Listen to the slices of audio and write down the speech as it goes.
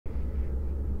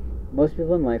Most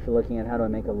people in life are looking at how do I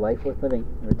make a life worth living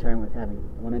and retirement worth having.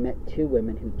 When I met two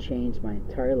women who changed my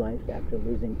entire life after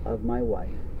losing of my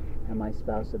wife and my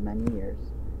spouse of many years,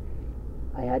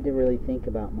 I had to really think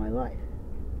about my life.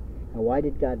 Now, why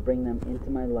did God bring them into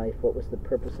my life? What was the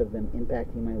purpose of them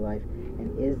impacting my life?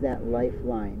 And is that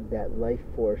lifeline, that life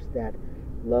force, that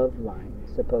love line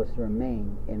supposed to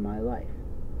remain in my life?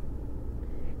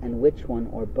 And which one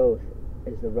or both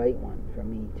is the right one for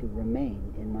me to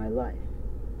remain in my life?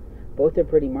 Both are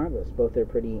pretty marvelous. Both are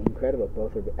pretty incredible.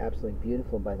 Both are absolutely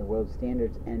beautiful by the world's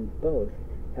standards, and both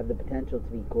have the potential to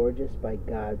be gorgeous by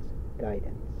God's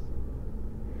guidance.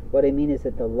 What I mean is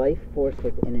that the life force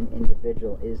within an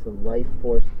individual is the life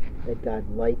force that God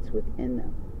lights within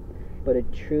them. But a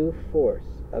true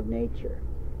force of nature,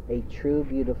 a true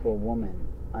beautiful woman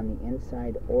on the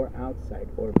inside or outside,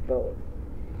 or both,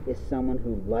 is someone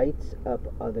who lights up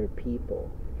other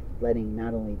people, letting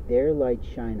not only their light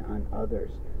shine on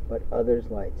others, but others'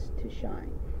 lights to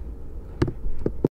shine.